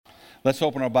Let's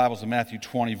open our Bibles to Matthew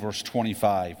 20, verse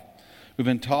 25.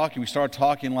 We started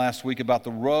talking last week about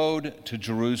the road to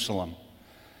Jerusalem.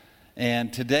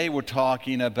 And today we're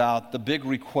talking about the big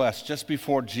request just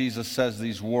before Jesus says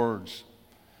these words.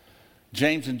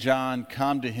 James and John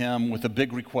come to him with a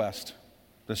big request.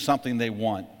 There's something they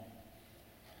want.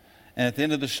 And at the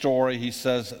end of the story, he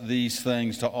says these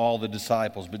things to all the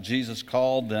disciples. But Jesus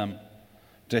called them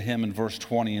to him in verse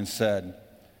 20 and said,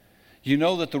 "You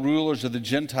know that the rulers of the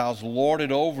Gentiles lord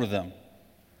it over them,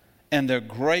 and their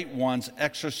great ones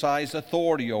exercise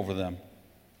authority over them.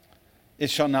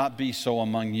 It shall not be so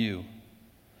among you.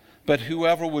 But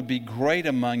whoever would be great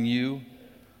among you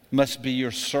must be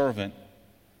your servant,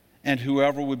 and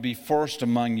whoever would be first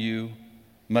among you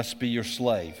must be your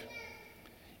slave.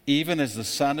 Even as the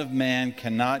Son of Man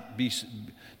came not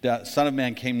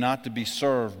to be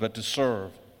served, but to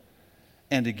serve,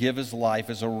 and to give his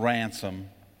life as a ransom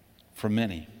for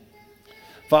many."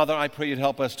 Father, I pray you'd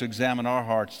help us to examine our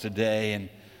hearts today, and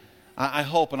I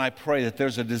hope and I pray that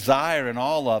there's a desire in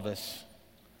all of us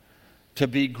to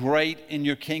be great in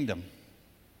your kingdom,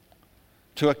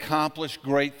 to accomplish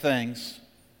great things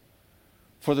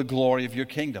for the glory of your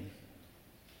kingdom.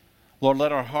 Lord,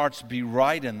 let our hearts be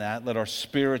right in that. Let our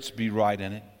spirits be right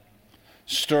in it.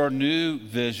 Stir new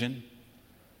vision,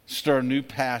 stir new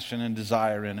passion and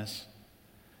desire in us,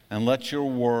 and let your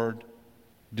word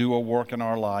do a work in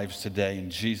our lives today. In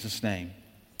Jesus' name,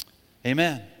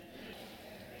 amen.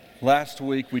 Last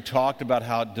week we talked about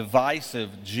how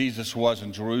divisive Jesus was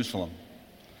in Jerusalem,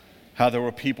 how there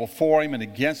were people for him and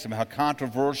against him, how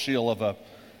controversial of a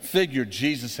figure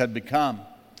Jesus had become.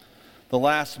 The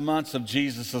last months of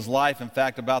Jesus' life, in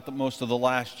fact, about most of the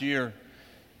last year,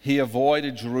 he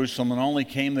avoided Jerusalem and only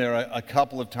came there a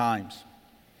couple of times.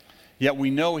 Yet we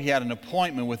know he had an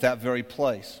appointment with that very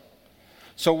place.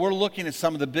 So we're looking at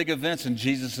some of the big events in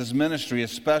Jesus' ministry,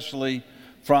 especially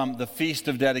from the Feast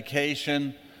of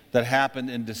Dedication that happened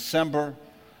in December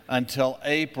until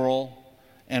April,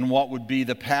 and what would be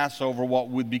the Passover, what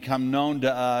would become known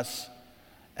to us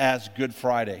as Good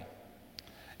Friday.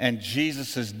 And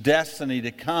Jesus' destiny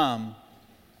to come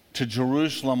to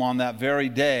Jerusalem on that very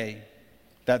day,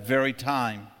 that very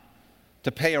time,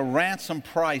 to pay a ransom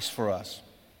price for us.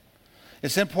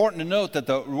 It's important to note that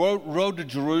the road to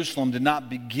Jerusalem did not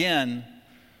begin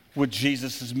with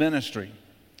Jesus' ministry.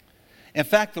 In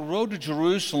fact, the road to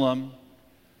Jerusalem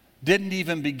didn't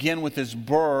even begin with his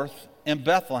birth in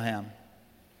Bethlehem.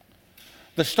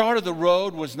 The start of the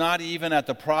road was not even at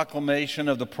the proclamation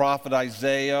of the prophet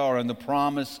Isaiah or in the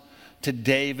promise to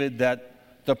David that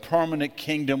the permanent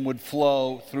kingdom would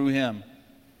flow through him.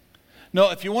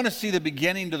 No, if you want to see the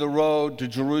beginning to the road to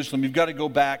Jerusalem, you've got to go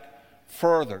back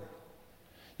further.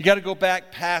 You got to go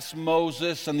back past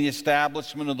Moses and the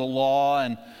establishment of the law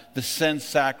and the sin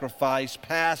sacrifice,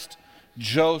 past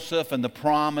Joseph and the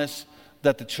promise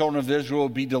that the children of Israel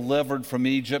would be delivered from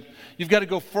Egypt. You've got to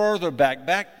go further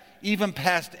back even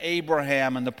past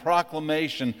Abraham and the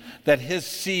proclamation that his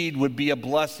seed would be a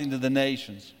blessing to the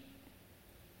nations.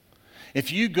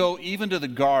 If you go even to the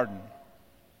garden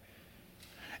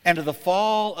and to the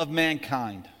fall of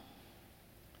mankind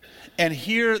and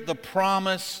hear the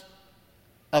promise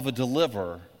of a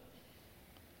deliverer,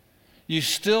 you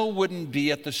still wouldn't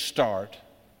be at the start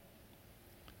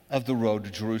of the road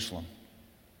to Jerusalem.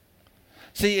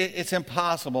 See, it's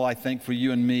impossible, I think, for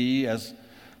you and me as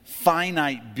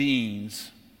finite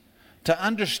beings to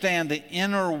understand the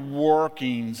inner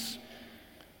workings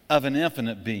of an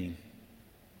infinite being,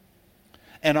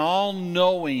 an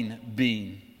all-knowing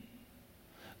being,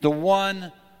 the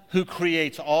one who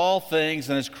creates all things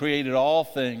and has created all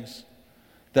things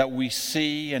that we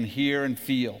see and hear and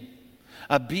feel,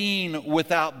 a being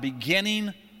without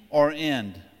beginning or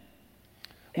end.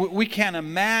 We can't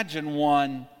imagine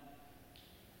one.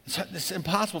 It's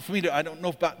impossible for me to, I don't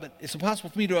know about, but it's impossible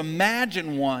for me to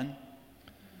imagine one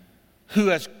who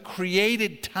has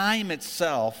created time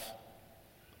itself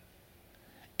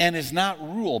and is not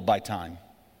ruled by time.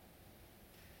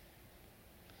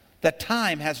 That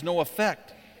time has no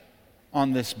effect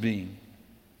on this being.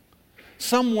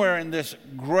 Somewhere in this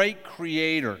great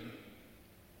creator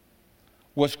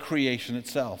was creation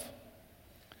itself.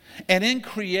 And in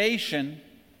creation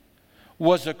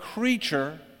was a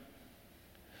creature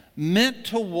meant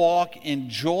to walk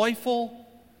in joyful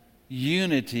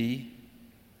unity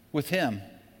with him.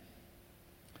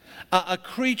 A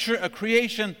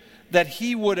creation that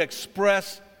he would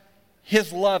express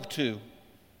his love to,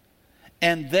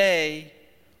 and they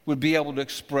would be able to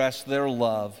express their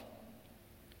love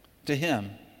to him.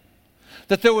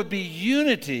 That there would be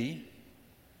unity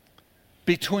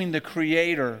between the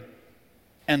Creator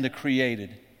and the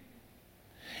created.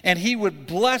 And he would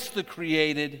bless the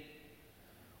created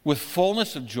with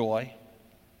fullness of joy,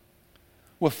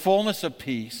 with fullness of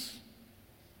peace,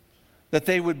 that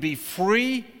they would be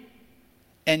free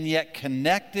and yet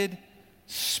connected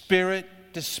spirit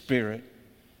to spirit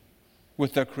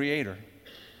with their Creator.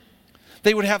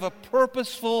 They would have a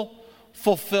purposeful,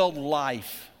 fulfilled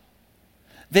life.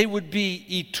 They would be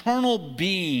eternal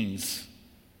beings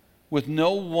with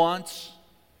no wants,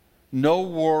 no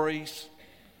worries,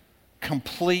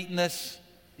 completeness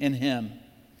in Him.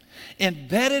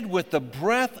 Embedded with the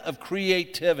breath of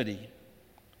creativity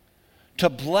to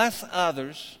bless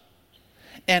others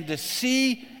and to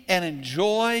see and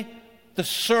enjoy the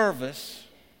service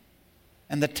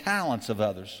and the talents of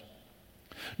others.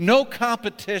 No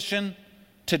competition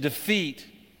to defeat.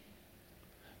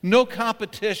 No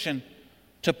competition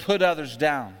to put others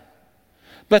down.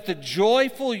 But the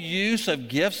joyful use of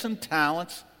gifts and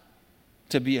talents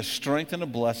to be a strength and a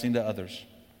blessing to others.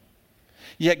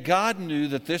 Yet God knew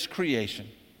that this creation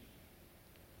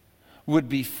would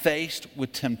be faced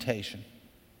with temptation.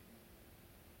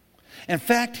 In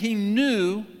fact, He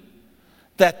knew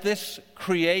that this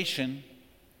creation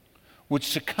would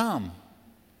succumb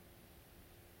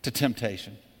to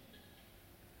temptation.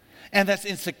 And that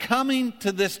in succumbing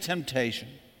to this temptation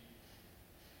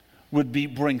would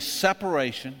bring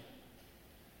separation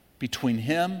between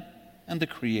Him and the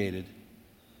created.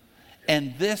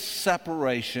 And this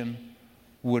separation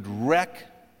would wreck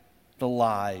the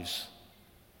lives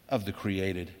of the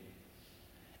created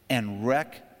and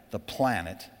wreck the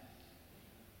planet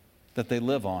that they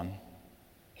live on.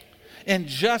 In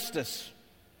justice,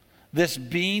 this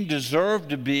being deserved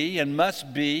to be and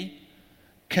must be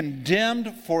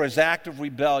condemned for his act of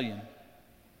rebellion.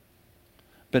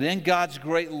 But in God's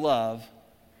great love,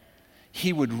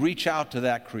 He would reach out to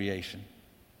that creation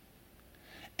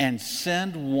and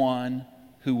send one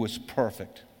who was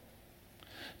perfect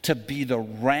to be the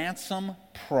ransom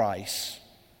price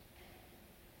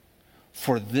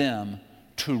for them,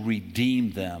 to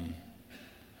redeem them,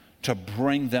 to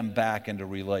bring them back into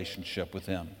relationship with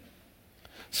Him.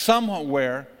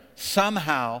 Somewhere,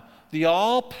 somehow, the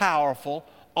all-powerful,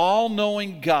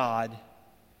 all-knowing God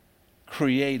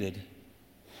created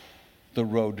the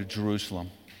road to Jerusalem.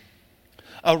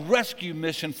 A rescue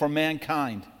mission for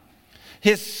mankind.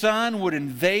 His Son would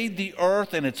invade the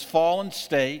earth in its fallen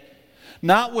state,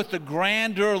 not with the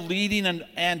grandeur leading an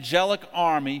angelic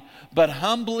army, but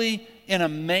humbly in a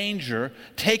manger,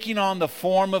 taking on the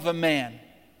form of a man.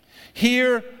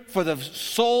 Here for the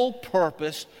sole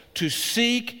purpose to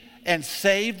seek and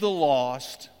save the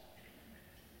lost.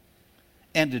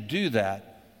 And to do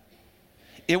that,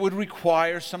 it would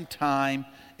require some time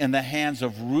in the hands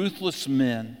of ruthless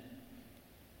men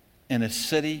in a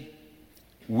city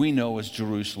we know as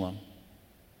Jerusalem,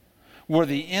 where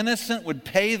the innocent would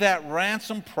pay that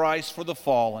ransom price for the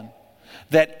fallen,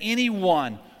 that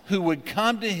anyone who would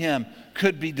come to Him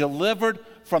could be delivered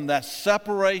from that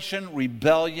separation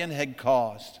rebellion had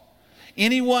caused.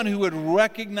 Anyone who would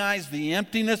recognize the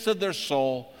emptiness of their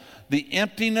soul, the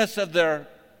emptiness of their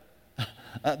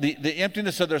the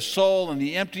emptiness of their soul and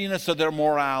the emptiness of their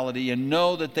morality, and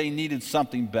know that they needed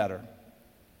something better,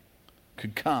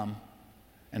 could come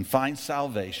and find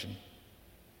salvation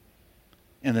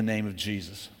in the name of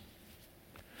Jesus.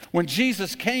 When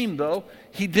Jesus came, though,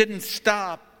 He didn't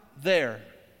stop there.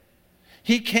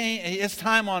 He came, His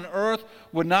time on earth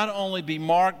would not only be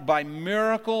marked by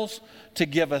miracles to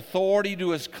give authority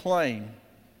to His claim,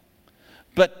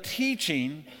 but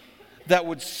teaching that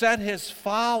would set His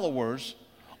followers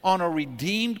on a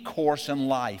redeemed course in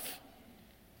life,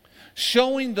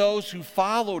 showing those who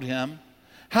followed Him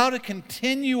how to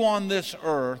continue on this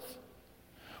earth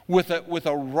with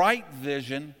a right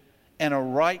vision and a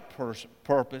right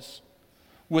purpose,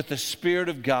 with the Spirit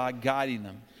of God guiding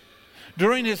them.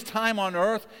 During His time on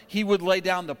earth, He would lay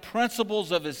down the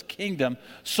principles of His kingdom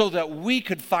so that we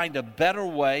could find a better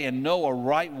way and know a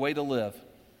right way to live.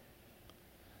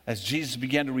 As Jesus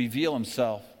began to reveal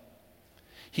Himself,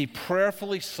 He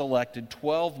prayerfully selected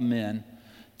 12 men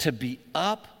to be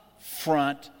up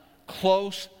front,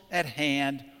 close at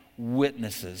hand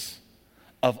witnesses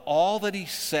of all that He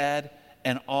said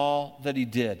and all that He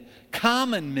did.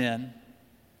 Common men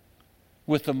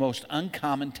with the most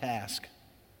uncommon task.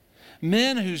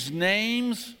 Men whose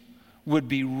names would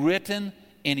be written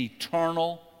in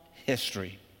eternal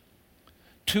history.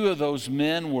 2 of those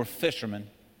men were fishermen.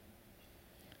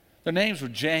 Their names were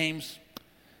James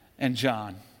and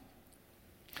John.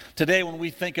 Today, when we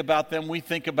think about them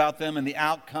in the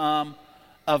outcome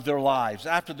of their lives.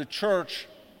 After the church,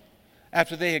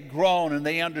 after they had grown and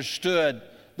they understood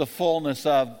the fullness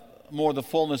of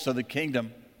the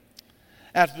kingdom,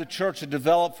 After the church had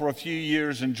developed for a few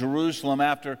years in Jerusalem,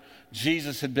 after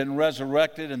Jesus had been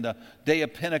resurrected and the day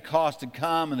of Pentecost had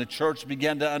come and the church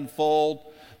began to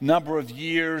unfold, a number of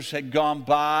years had gone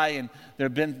by and there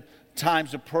had been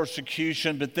times of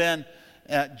persecution. But then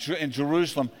in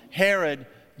Jerusalem, Herod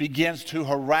begins to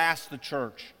harass the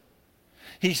church.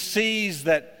 He sees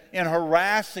that in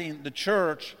harassing the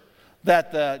church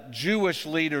that the Jewish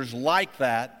leaders like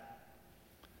that.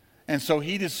 And so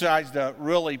he decides to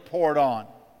really pour it on.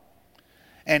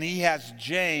 And he has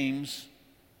James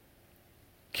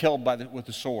killed with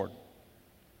the sword.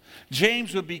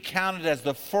 James would be counted as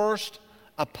the first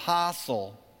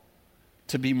apostle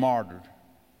to be martyred.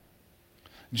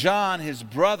 John, his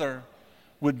brother,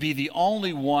 would be the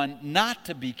only one not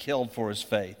to be killed for his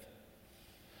faith.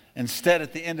 Instead,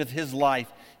 at the end of his life,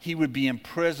 he would be in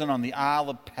prison on the Isle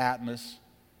of Patmos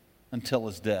until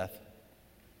his death.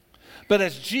 But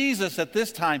as Jesus at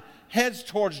this time heads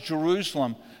towards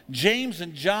Jerusalem, James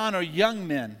and John are young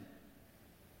men.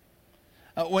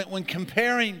 When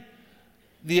comparing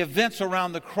the events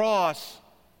around the cross,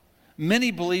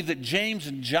 many believe that James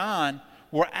and John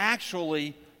were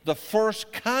actually the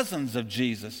first cousins of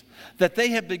Jesus, that they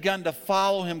had begun to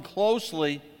follow him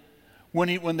closely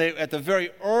when they at the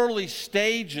very early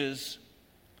stages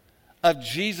of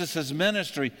Jesus'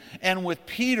 ministry. And with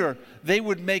Peter, they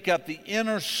would make up the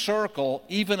inner circle,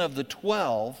 even of the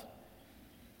 12,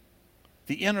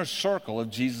 the inner circle of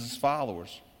Jesus'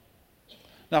 followers.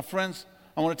 Now, friends,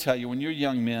 I want to tell you, when you're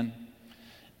young men,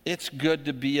 it's good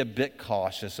to be a bit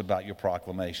cautious about your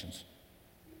proclamations.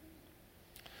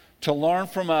 To learn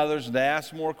from others and to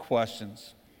ask more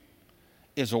questions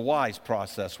is a wise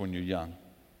process when you're young.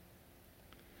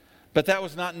 But that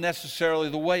was not necessarily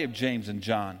the way of James and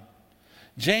John.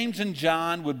 James and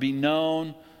John would be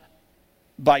known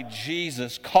by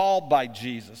Jesus, called by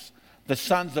Jesus, the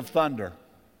sons of thunder,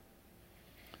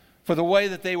 for the way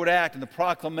that they would act and the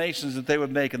proclamations that they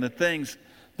would make and the things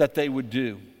that they would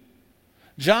do.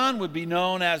 John would be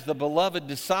known as the beloved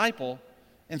disciple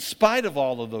in spite of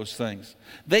all of those things.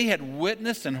 They had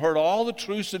witnessed and heard all the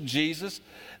truths of Jesus.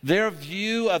 Their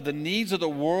view of the needs of the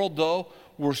world, though,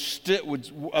 were still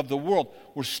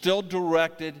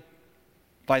directed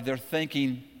by their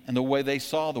thinking and the way they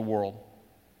saw the world.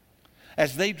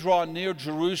 As they draw near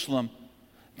Jerusalem,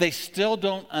 they still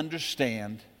don't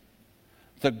understand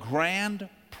the grand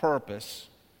purpose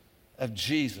of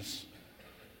Jesus.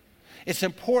 It's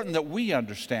important that we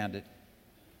understand it.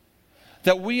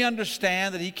 That we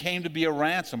understand that he came to be a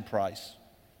ransom price.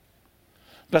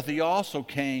 But he also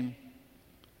came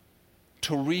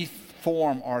to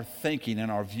reform our thinking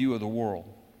and our view of the world.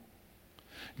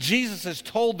 Jesus has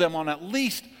told them on at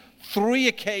least 3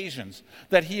 occasions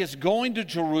that he is going to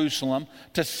Jerusalem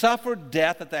to suffer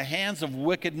death at the hands of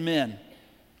wicked men.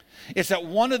 It's at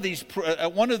one of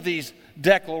these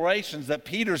declarations that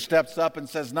Peter steps up and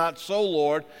says, "Not so,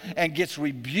 Lord," and gets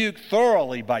rebuked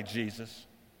thoroughly by Jesus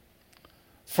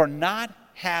for not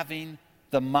having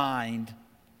the mind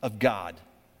of God.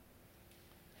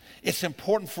 It's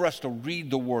important for us to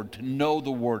read the Word, to know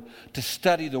the Word, to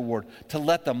study the Word, to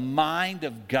let the mind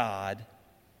of God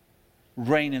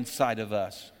reign inside of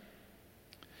us.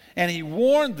 And he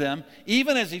warned them,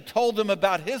 even as he told them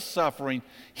about his suffering,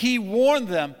 he warned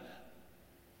them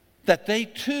that they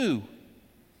too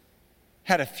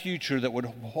had a future that would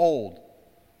hold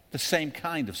the same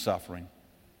kind of suffering.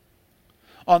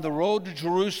 On the road to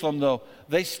Jerusalem, though,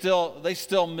 they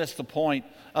still miss the point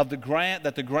of the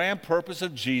grand purpose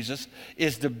of Jesus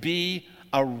is to be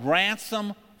a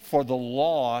ransom for the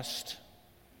lost,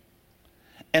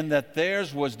 and that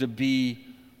theirs was to be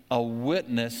a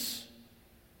witness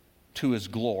to his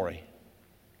glory.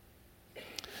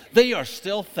 They are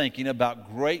still thinking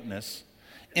about greatness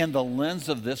in the lens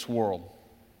of this world.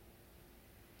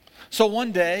 So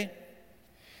one day,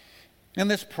 in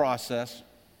this process,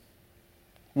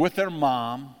 with their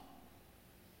mom,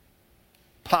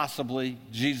 possibly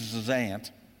Jesus'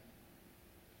 aunt,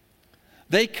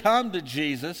 they come to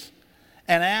Jesus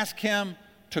and ask him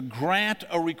to grant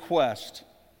a request.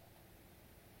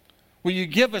 Will you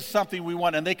give us something we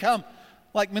want? And they come,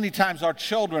 like many times our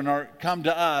children come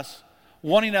to us,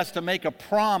 wanting us to make a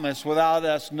promise without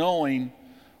us knowing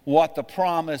what the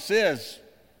promise is.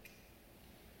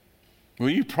 Will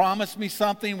you promise me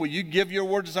something? Will you give your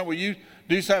word to something? Will you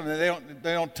do something?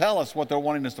 They don't tell us what they're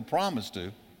wanting us to promise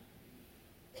to.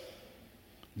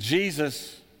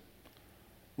 Jesus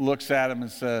looks at him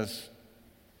and says,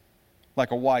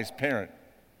 like a wise parent,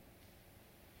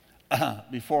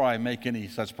 before I make any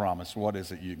such promise, what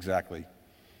is it exactly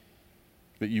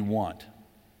that you want?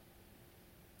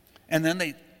 And then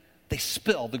they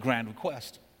spill the grand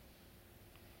request.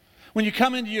 When you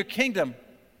come into your kingdom,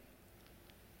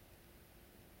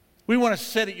 we want to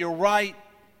sit at your right,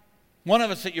 one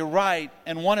of us at your right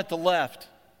and one at the left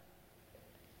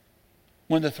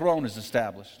when the throne is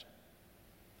established.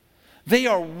 They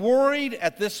are worried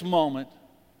at this moment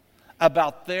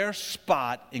about their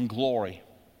spot in glory.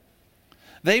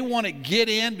 They want to get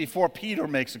in before Peter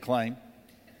makes a claim.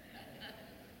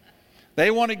 They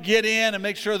want to get in and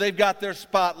make sure they've got their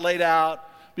spot laid out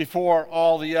before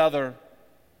all the other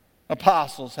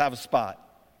apostles have a spot.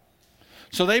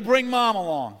 So they bring Mom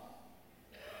along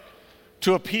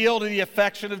to appeal to the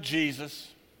affection of Jesus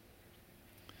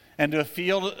and to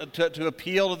appeal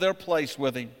to their place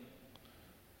with him,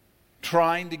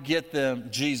 trying to get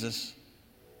Jesus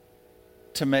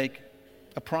to make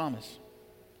a promise.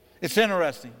 It's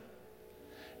interesting.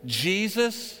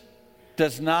 Jesus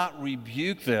does not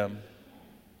rebuke them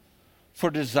for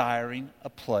desiring a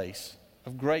place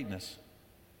of greatness.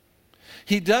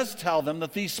 He does tell them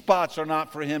that these spots are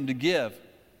not for him to give.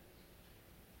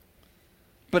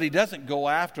 But he doesn't go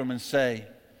after them and say,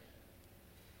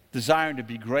 desiring to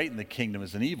be great in the kingdom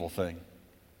is an evil thing.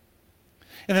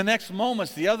 In the next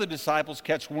moments, the other disciples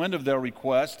catch wind of their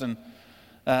request, and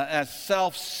as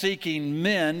self-seeking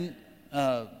men,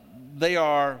 they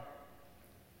are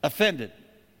offended.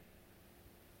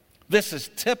 This is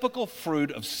typical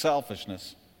fruit of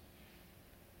selfishness.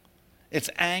 It's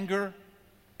anger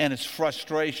and it's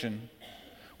frustration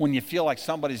when you feel like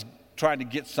somebody's trying to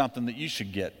get something that you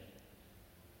should get.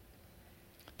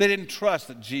 They didn't trust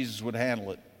that Jesus would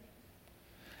handle it.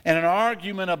 And an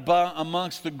argument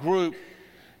amongst the group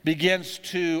begins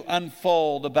to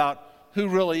unfold about who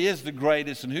really is the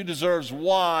greatest and who deserves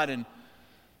what. And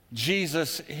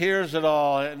Jesus hears it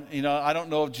all. And, I don't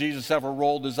know if Jesus ever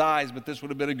rolled his eyes, but this would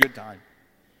have been a good time.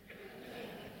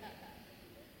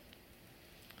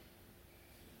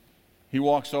 He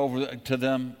walks over to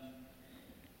them,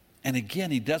 and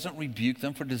again, he doesn't rebuke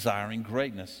them for desiring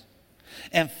greatness.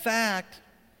 In fact,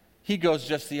 he goes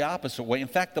just the opposite way. In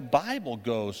fact, the Bible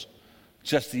goes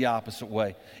just the opposite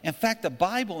way. In fact, the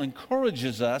Bible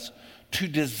encourages us to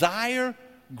desire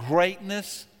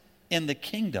greatness in the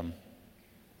kingdom.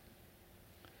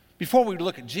 Before we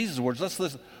look at Jesus' words, let's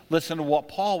listen to what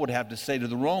Paul would have to say to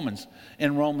the Romans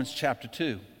in Romans chapter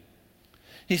 2.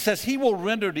 He says, he will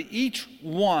render to each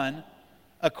one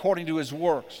according to his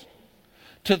works.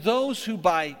 To those who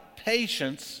by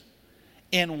patience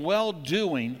in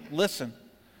well-doing, listen,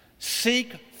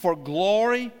 seek for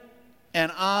glory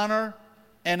and honor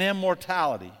and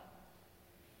immortality,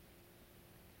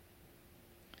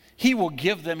 he will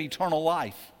give them eternal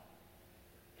life.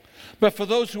 But for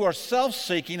those who are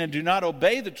self-seeking and do not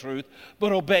obey the truth,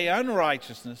 but obey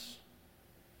unrighteousness,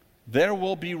 there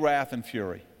will be wrath and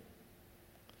fury.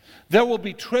 There will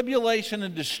be tribulation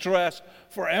and distress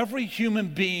for every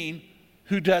human being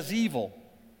who does evil,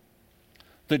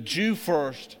 the Jew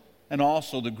first and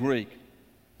also the Greek.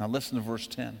 Now listen to verse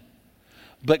 10.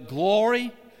 But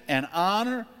glory and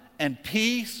honor and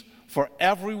peace for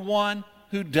everyone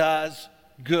who does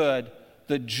good,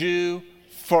 the Jew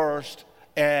first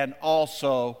and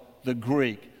also the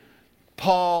Greek.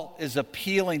 Paul is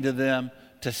appealing to them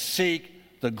to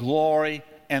seek the glory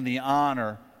and the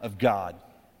honor of God.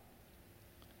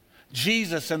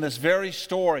 Jesus, in this very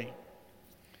story,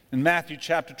 in Matthew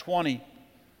chapter 20,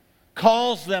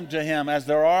 calls them to him as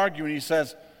they're arguing. He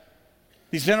says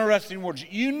these interesting words.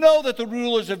 You know that the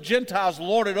rulers of Gentiles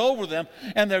lord it over them,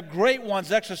 and their great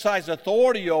ones exercise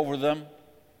authority over them.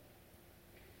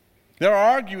 They're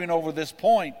arguing over this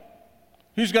point.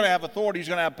 Who's going to have authority? Who's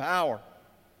going to have power?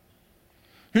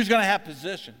 Who's going to have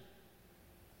position?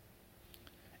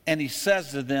 And he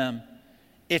says to them,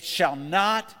 it shall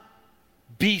not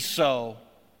be so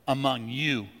among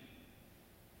you.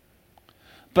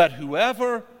 But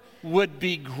whoever would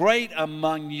be great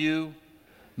among you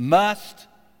must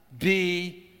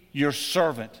be your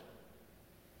servant.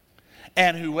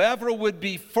 And whoever would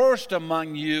be first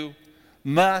among you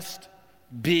must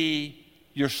be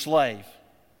your slave.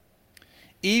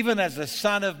 Even as the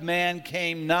Son of Man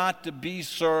came not to be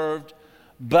served,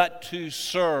 but to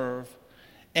serve,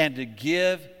 and to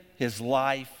give his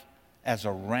life as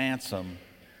a ransom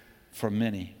for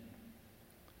many.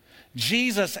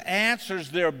 Jesus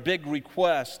answers their big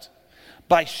request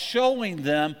by showing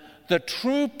them the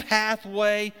true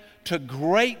pathway to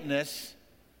greatness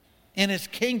in his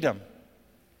kingdom.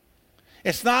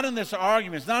 It's not in this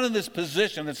argument, it's not in this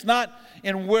position, it's not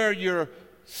in where your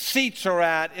seats are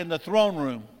at in the throne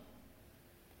room.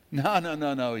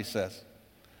 No, he says.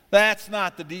 That's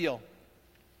not the deal.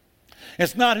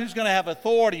 It's not who's going to have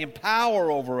authority and power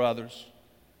over others.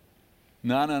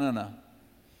 No.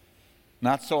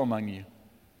 Not so among you.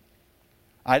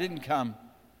 I didn't come,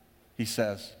 he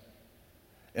says,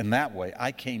 in that way.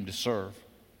 I came to serve.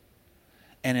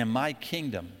 And in my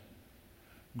kingdom,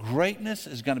 greatness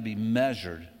is going to be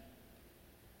measured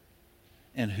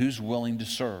in who's willing to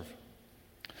serve.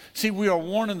 See, we are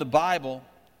warned in the Bible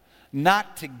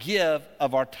not to give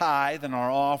of our tithe and our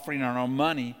offering and our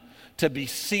money to be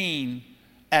seen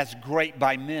as great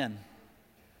by men.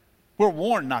 We're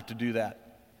warned not to do that.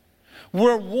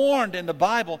 We're warned in the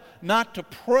Bible not to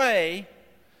pray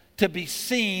to be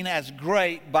seen as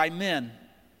great by men.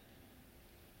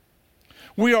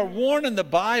 We are warned in the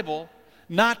Bible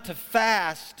not to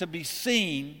fast to be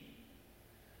seen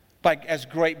as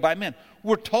great by men.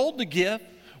 We're told to give.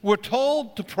 We're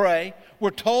told to pray.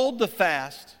 We're told to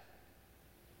fast.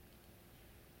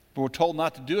 But we're told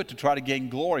not to do it to try to gain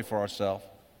glory for ourselves.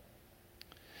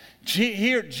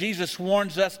 Here, Jesus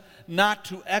warns us not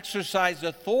to exercise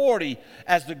authority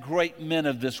as the great men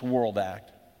of this world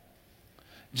act.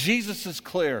 Jesus is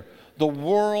clear. The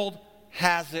world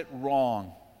has it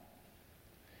wrong.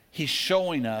 He's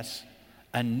showing us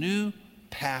a new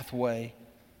pathway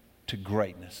to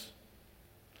greatness.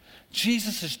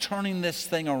 Jesus is turning this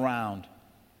thing around.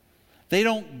 They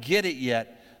don't get it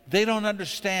yet. They don't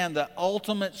understand the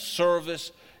ultimate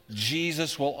service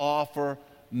Jesus will offer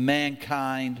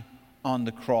mankind on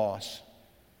the cross.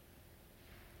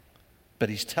 But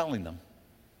he's telling them,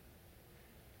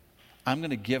 I'm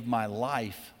going to give my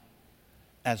life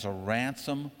as a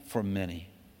ransom for many.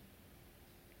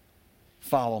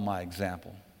 Follow my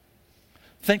example.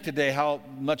 Think today how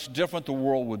much different the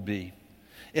world would be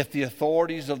if the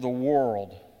authorities of the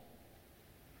world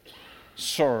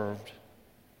served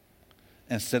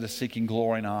instead of seeking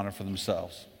glory and honor for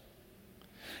themselves.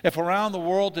 If around the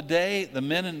world today, the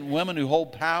men and women who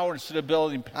hold power instead of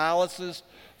building palaces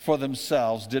for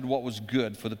themselves did what was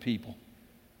good for the people,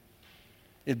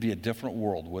 it'd be a different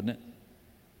world, wouldn't it?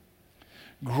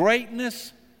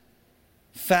 Greatness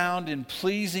found in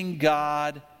pleasing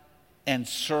God and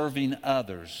serving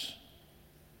others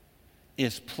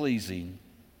is pleasing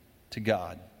to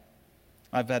God.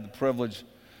 I've had the privilege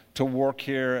to work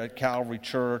here at Calvary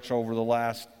Church over the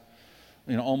last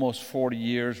almost 40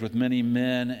 years with many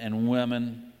men and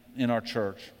women in our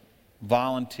church,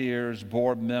 volunteers,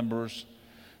 board members,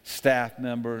 staff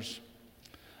members,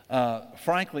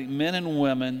 frankly, men and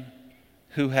women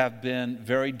who have been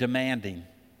very demanding.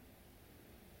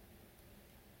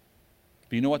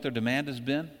 But you know what their demand has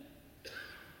been?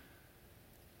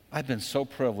 I've been so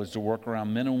privileged to work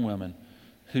around men and women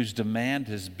whose demand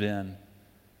has been,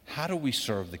 how do we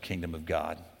serve the kingdom of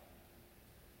God?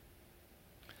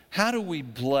 How do we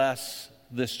bless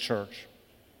this church?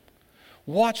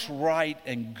 What's right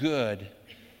and good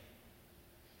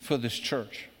for this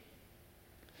church?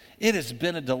 It has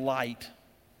been a delight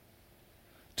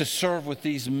to serve with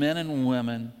these men and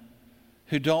women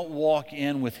who don't walk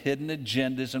in with hidden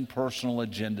agendas and personal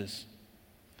agendas,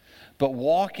 but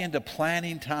walk into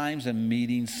planning times and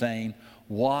meetings saying,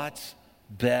 what's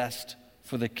best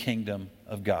for the kingdom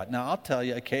of God? Now, I'll tell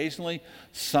you, occasionally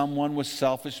someone with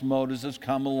selfish motives has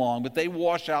come along, but they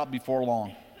wash out before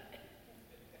long.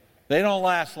 They don't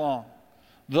last long.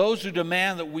 Those who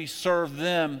demand that we serve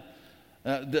them,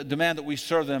 those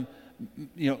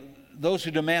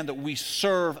who demand that we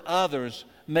serve others,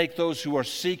 make those who are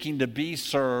seeking to be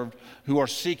served, who are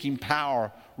seeking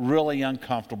power, really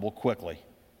uncomfortable quickly.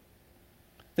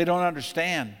 They don't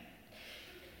understand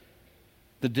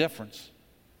the difference.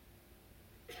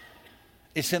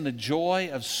 It's in the joy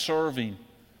of serving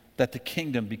that the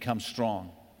kingdom becomes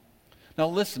strong. Now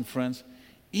listen, friends,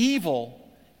 evil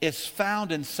is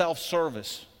found in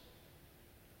self-service.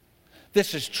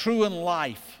 This is true in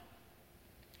life.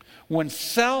 When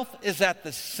self is at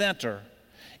the center,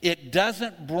 it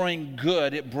doesn't bring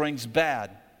good, it brings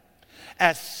bad.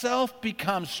 As self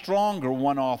becomes stronger,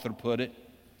 one author put it,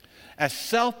 as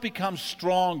self becomes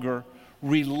stronger,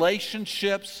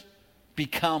 relationships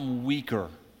become weaker.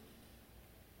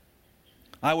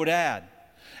 I would add,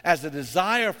 as the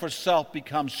desire for self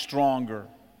becomes stronger,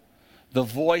 the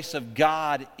voice of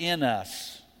God in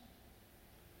us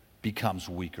becomes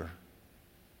weaker.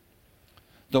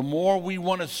 The more we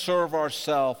want to serve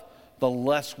ourselves, the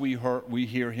less we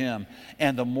hear Him.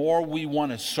 And the more we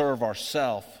want to serve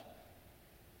ourselves,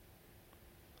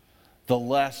 the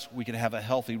less we can have a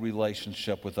healthy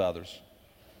relationship with others.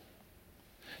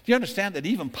 Do you understand that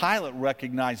even Pilate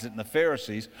recognized it in the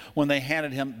Pharisees when they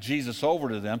handed Jesus over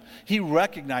to them? He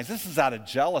recognized this is out of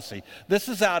jealousy. This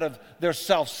is out of their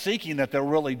self-seeking that they're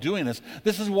really doing this.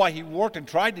 This is why he worked and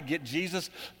tried to get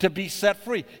Jesus to be set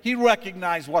free. He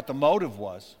recognized what the motive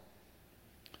was.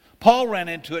 Paul ran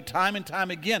into it time and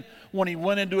time again when he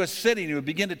went into a city and he would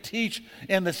begin to teach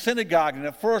in the synagogue. And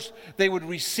at first they would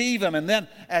receive him. And then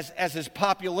as his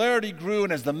popularity grew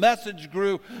and as the message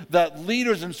grew, the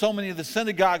leaders in so many of the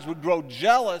synagogues would grow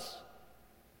jealous.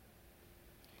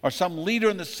 Or some leader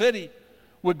in the city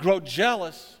would grow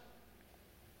jealous.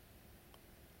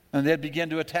 And they'd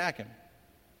begin to attack him.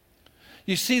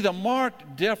 You see, the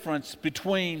marked difference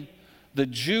between the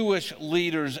Jewish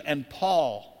leaders and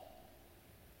Paul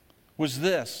was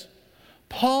this.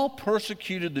 Paul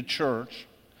persecuted the church.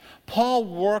 Paul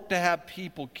worked to have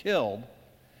people killed.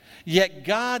 Yet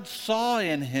God saw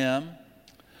in him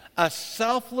a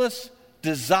selfless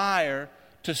desire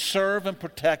to serve and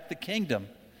protect the kingdom.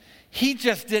 He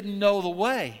just didn't know the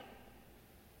way.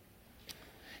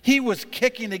 He was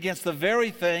kicking against the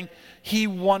very thing he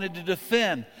wanted to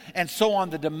defend. And so on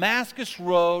the Damascus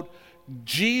road,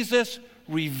 Jesus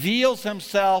reveals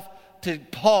himself to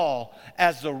Paul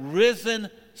as the risen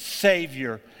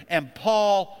Savior. And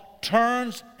Paul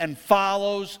turns and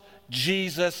follows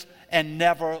Jesus and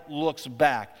never looks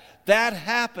back. That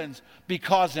happens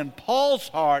because in Paul's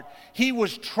heart, he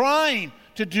was trying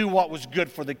to do what was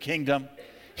good for the kingdom.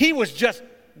 He was just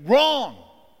wrong.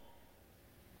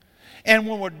 And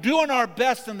when we're doing our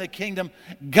best in the kingdom,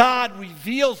 God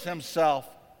reveals himself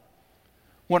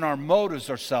when our motives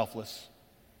are selfless.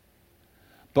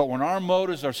 But when our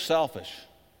motives are selfish,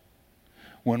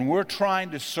 when we're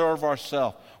trying to serve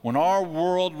ourselves, when our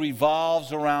world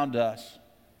revolves around us,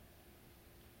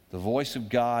 the voice of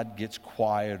God gets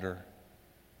quieter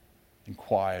and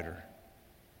quieter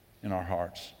in our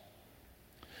hearts.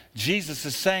 Jesus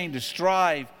is saying to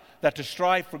strive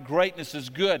for greatness is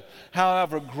good.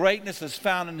 However, greatness is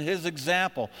found in his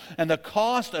example. And the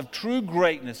cost of true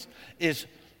greatness is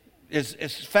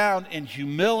found in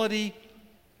humility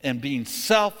and being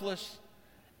selfless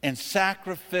and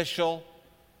sacrificial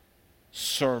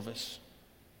service.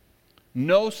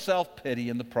 No self-pity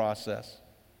in the process.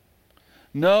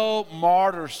 No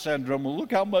martyr syndrome. Well,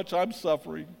 look how much I'm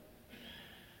suffering.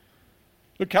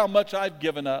 Look how much I've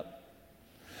given up.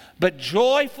 But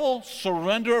joyful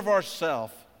surrender of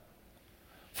ourself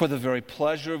for the very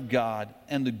pleasure of God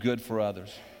and the good for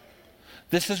others.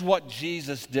 This is what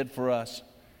Jesus did for us.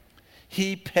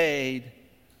 He paid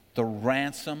the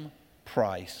ransom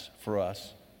price for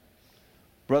us.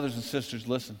 Brothers and sisters,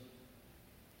 listen.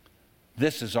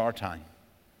 This is our time.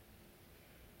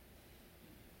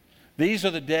 These are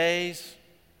the days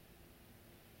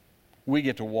we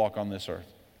get to walk on this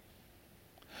earth.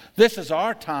 This is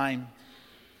our time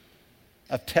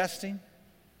of testing,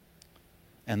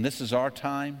 and this is our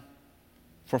time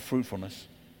for fruitfulness.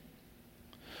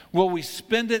 Will we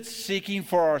spend it seeking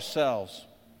for ourselves,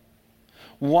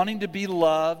 wanting to be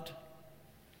loved,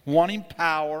 wanting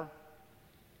power,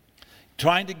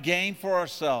 trying to gain for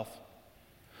ourselves?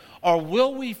 Or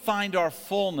will we find our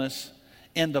fullness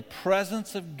in the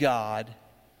presence of God,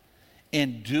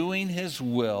 in doing his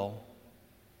will,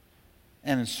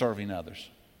 and in serving others?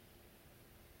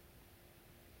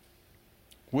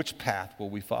 Which path will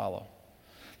we follow?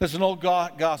 There's an old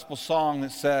gospel song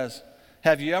that says,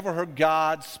 have you ever heard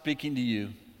God speaking to you,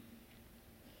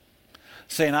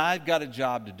 saying, I've got a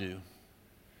job to do,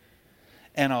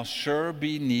 and I'll sure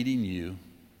be needing you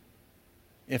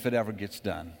if it ever gets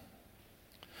done?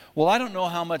 Well, I don't know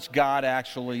how much God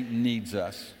actually needs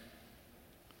us,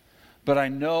 but I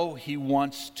know he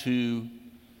wants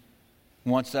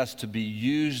us to be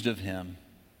used of him.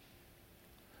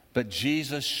 But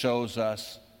Jesus shows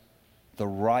us the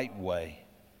right way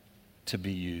to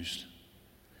be used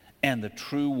and the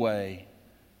true way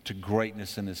to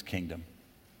greatness in his kingdom.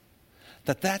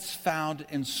 That's found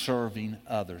in serving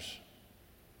others.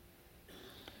 Do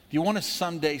you want to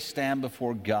someday stand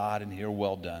before God and hear,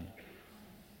 well done?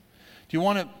 Do you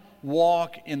want to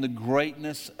walk in the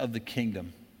greatness of the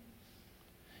kingdom?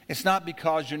 It's not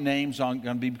because your name's going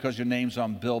to be because your name's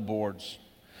on billboards.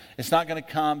 It's not going to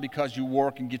come because you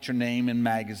work and get your name in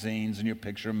magazines and your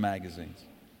picture in magazines.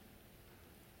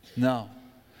 No.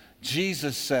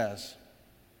 Jesus says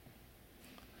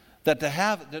that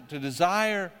to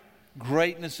desire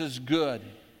greatness is good.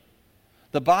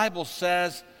 The Bible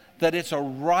says that it's a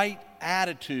right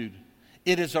attitude.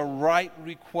 It is a right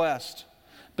request.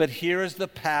 But here is the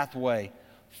pathway.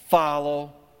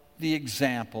 Follow the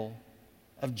example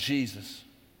of Jesus.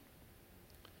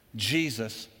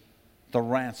 Jesus, the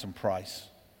ransom price.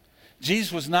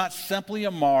 Jesus was not simply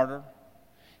a martyr.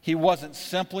 He wasn't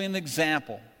simply an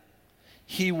example.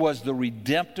 He was the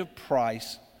redemptive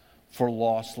price for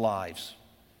lost lives.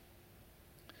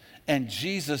 And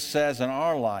Jesus says in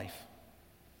our life,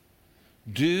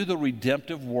 do the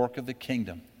redemptive work of the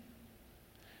kingdom.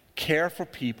 care for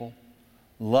people,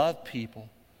 love people,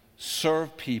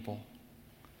 serve people.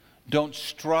 Don't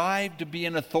strive to be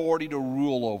an authority to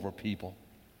rule over people,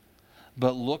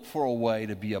 but look for a way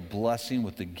to be a blessing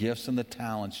with the gifts and the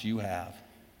talents you have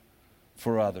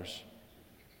for others.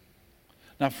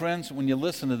 Now, friends, when you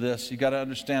listen to this, you got to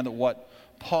understand that what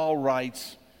Paul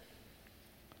writes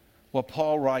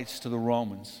to the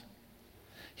Romans,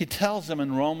 he tells them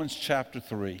in Romans chapter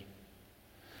 3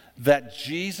 that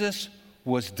Jesus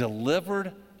was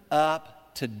delivered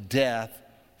up to death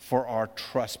for our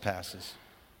trespasses.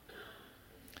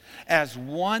 As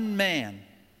one man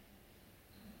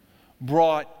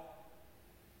brought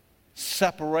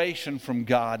separation from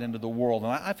God into the world.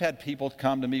 And I've had people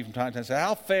come to me from time to time and say,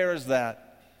 how fair is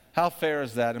that? How fair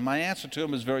is that? And my answer to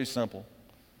them is very simple.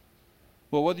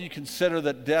 Well, whether you consider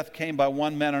that death came by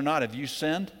one man or not, have you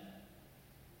sinned?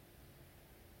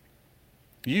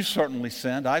 You've certainly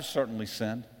sinned. I've certainly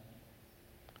sinned.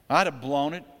 I'd have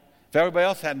blown it. If everybody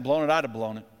else hadn't blown it, I'd have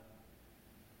blown it.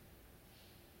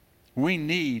 We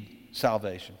need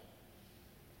salvation.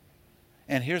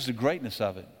 And here's the greatness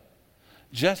of it.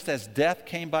 Just as death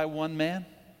came by one man,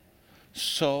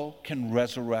 so can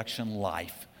resurrection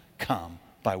life come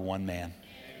by one man.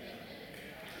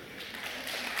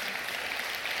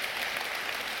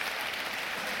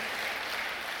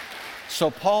 So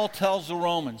Paul tells the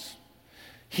Romans,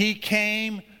 he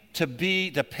came to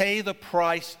pay the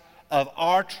price of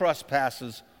our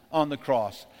trespasses on the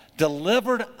cross,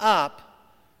 delivered up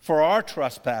for our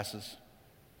trespasses,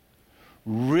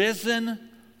 risen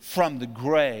from the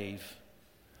grave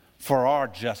for our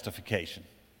justification.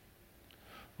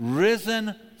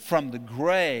 Risen from the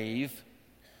grave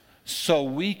so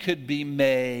we could be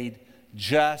made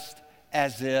just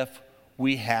as if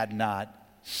we had not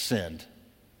sinned.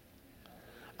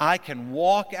 I can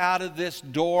walk out of this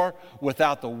door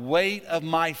without the weight of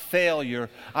my failure.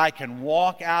 I can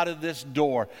walk out of this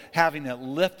door having it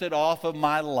lifted off of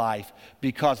my life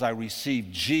because I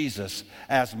received Jesus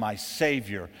as my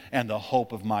Savior and the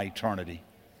hope of my eternity.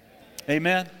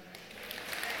 Amen?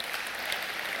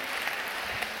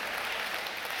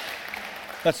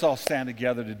 Let's all stand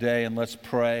together today and let's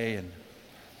pray. And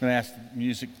I'm going to ask the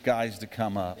music guys to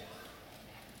come up.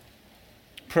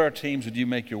 Prayer teams, would you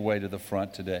make your way to the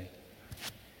front today?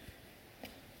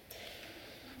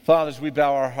 Father, as we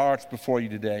bow our hearts before you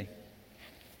today,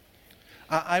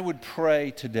 I would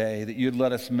pray today that you'd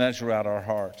let us measure out our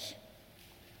hearts.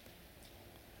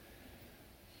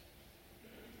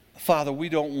 Father, we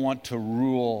don't want to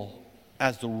rule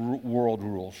as the world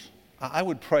rules. I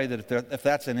would pray that if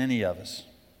that's in any of us,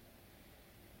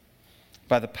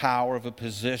 by the power of a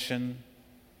position,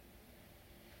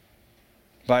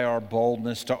 by our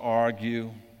boldness to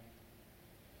argue,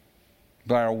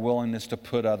 by our willingness to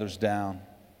put others down,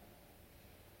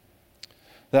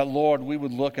 that, Lord, we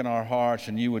would look in our hearts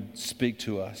and you would speak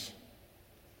to us.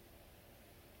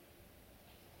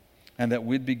 And that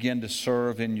we'd begin to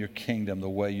serve in your kingdom the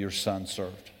way your Son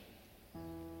served.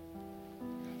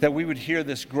 That we would hear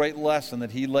this great lesson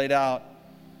that he laid out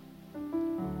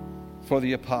for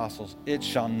the apostles. It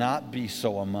shall not be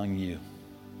so among you.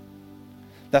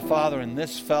 That, Father, in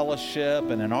this fellowship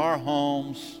and in our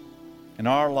homes, in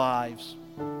our lives,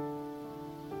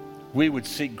 we would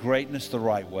seek greatness the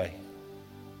right way.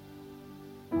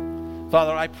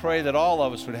 Father, I pray that all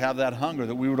of us would have that hunger,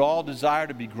 that we would all desire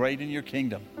to be great in your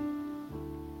kingdom.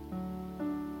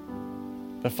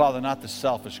 But, Father, not the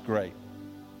selfish great,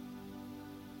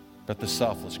 but the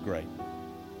selfless great.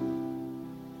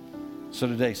 So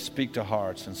today, speak to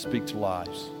hearts and speak to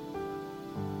lives.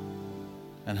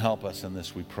 And help us in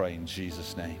this, we pray, in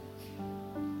Jesus' name.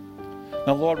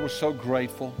 Now, Lord, we're so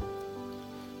grateful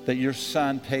that your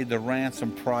Son paid the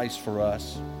ransom price for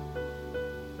us,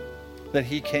 that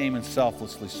he came and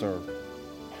selflessly served.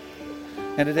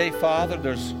 And today, Father,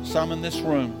 there's some in this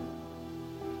room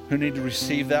who need to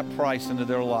receive that price into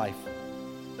their life.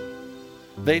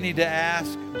 They need to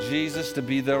ask Jesus to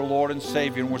be their Lord and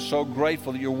Savior. And we're so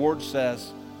grateful that your word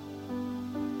says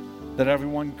that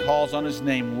everyone who calls on his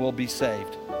name will be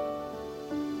saved.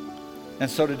 And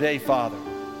so today, Father,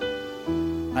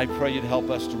 I pray you'd help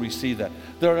us to receive that.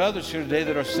 There are others here today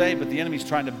that are saved, but the enemy's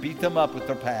trying to beat them up with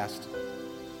their past.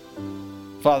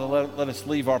 Father, let us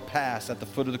leave our past at the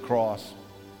foot of the cross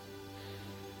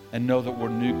and know that we're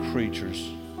new creatures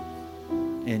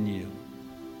in you.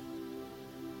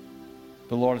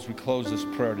 But Lord, as we close this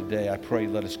prayer today, I pray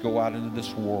let us go out into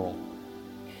this world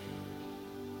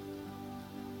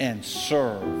and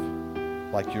serve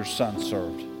like your Son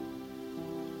served.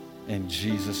 In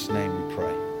Jesus' name we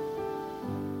pray.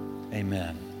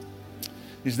 Amen.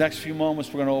 These next few moments,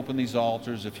 we're going to open these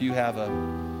altars. If you have a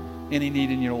any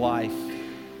need in your life.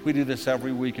 We do this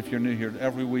every week. If you're new here,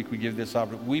 every week we give this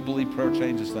opportunity. We believe prayer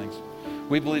changes things.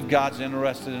 We believe God's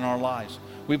interested in our lives.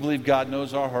 We believe God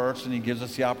knows our hurts, and he gives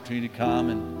us the opportunity to come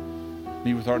and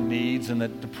meet with our needs, and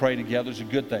that to pray together is a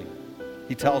good thing.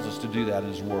 He tells us to do that in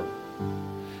his word.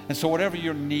 And so whatever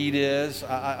your need is,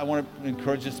 I want to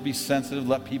encourage us to be sensitive.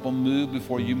 Let people move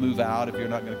before you move out if you're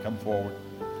not going to come forward.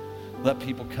 Let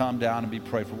people come down and be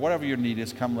prayed for. Whatever your need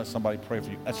is, come let somebody pray for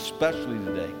you, especially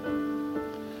today.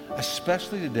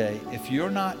 Especially today, if you're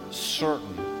not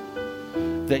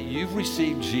certain that you've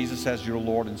received Jesus as your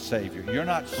Lord and Savior, you're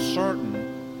not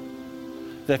certain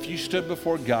that if you stood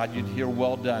before God, you'd hear,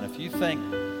 well done. If you think,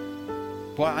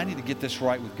 boy, I need to get this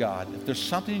right with God, if there's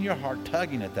something in your heart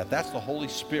tugging at that, that's the Holy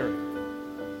Spirit.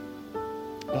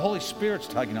 The Holy Spirit's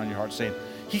tugging on your heart saying,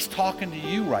 he's talking to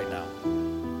you right now.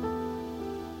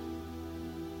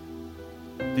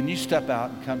 Then you step out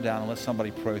and come down and let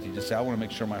somebody pray with you. Just say, I want to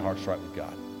make sure my heart's right with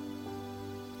God.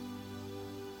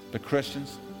 But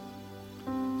Christians,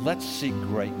 let's seek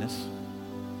greatness.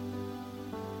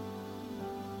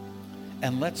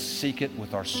 And let's seek it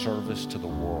with our service to the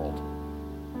world.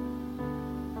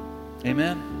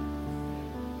 Amen?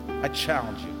 I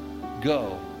challenge you,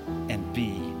 go and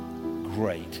be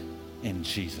great in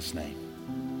Jesus'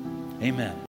 name.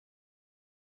 Amen.